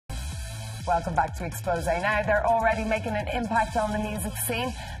Welcome back to Expose. Now, they're already making an impact on the music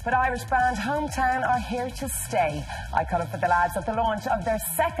scene, but Irish band Hometown are here to stay. I caught up with the lads at the launch of their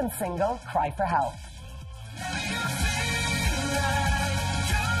second single, Cry for Help.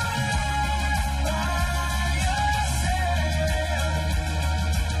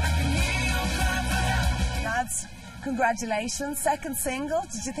 Lads, congratulations, second single.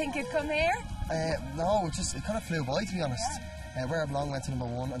 Did you think you'd come here? No, it kind of flew by, to be honest. Where I Belong went to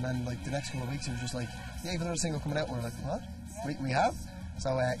 #1, and then like the next couple of weeks it was just like, yeah, even another single coming out. We're like, what? We have?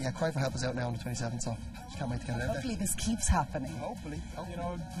 So yeah, Cry for Help is out now on the 27th, so just can't wait to get it out there. Hopefully this keeps happening. Hopefully. You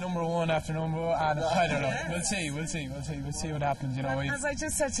know, #1 after #1, and I don't know. We'll see what happens. You know. As I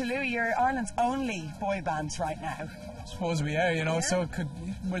just said to Louis, you're Ireland's only boy band right now. I suppose we are, you know. So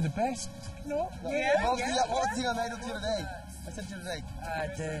we're the best. No. Yeah. What was the thing I made up the other day? I said to you the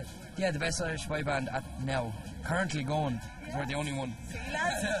other day. The best Irish boy band now, currently going. We're the only one.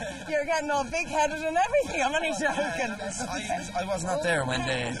 You're getting all big-headed and everything. I'm only joking. I was not there when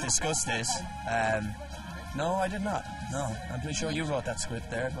they discussed this. No, I did not. No, I'm pretty sure you wrote that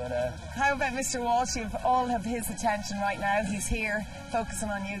script there. But how about Mr. Walsh? You all have his attention right now. He's here focusing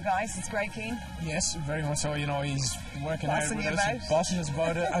on you guys. It's great, Keen. Yes, very much so. You know, he's working hard with us, bossing us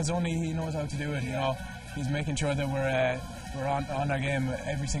about it as only he knows how to do it. You know, he's making sure that we're on our game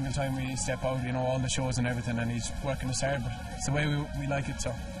every single time we step out, you know, all the shows and everything, and he's working us hard, but it's the way we like it,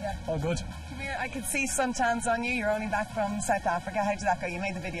 so all good. Come here, I could see suntans on you. You're only back from South Africa. How did that go? You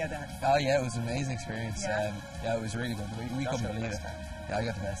made the video there. Oh yeah, it was an amazing experience. Yeah, it was really good. We couldn't believe it. Yeah, I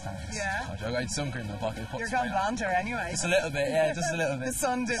got the best time. Yeah. I got some cream in my pocket. You're gone blonder anyway. Just a little bit, yeah, just a little bit. The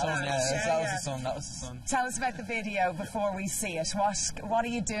sun did that. Yeah, that was the sun. That was the sun. Tell us about the video before we see it. What are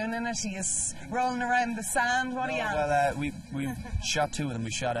you doing in it? Are you rolling around the sand? What are you? Well, we shot two of them.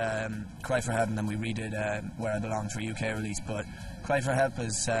 We shot Cry for Help, and then we redid Where I Belong for UK release. But Cry for Help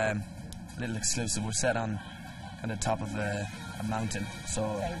is a little exclusive. We're set on kind of top of a mountain, so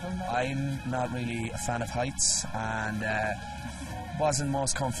I'm not really a fan of heights, and wasn't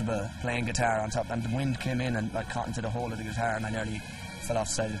most comfortable playing guitar on top, and the wind came in and like caught into the hole of the guitar, and I nearly fell off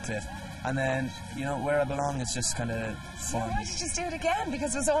the side of the cliff. And then, you know, Where I Belong is just kind of fun. Why did you just do it again?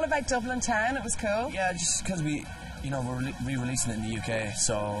 Because it was all about Dublin town. It was cool. Yeah, just because we're re-releasing it in the UK,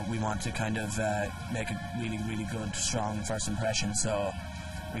 so we want to kind of make a really, really good, strong first impression. So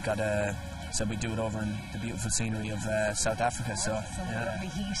we got so we do it over in the beautiful scenery of South Africa. So lovely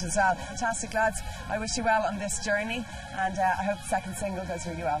heat as well. Fantastic, lads. I wish you well on this journey, and I hope the second single goes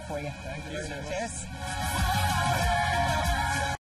really well for you. Thank you. Cheers.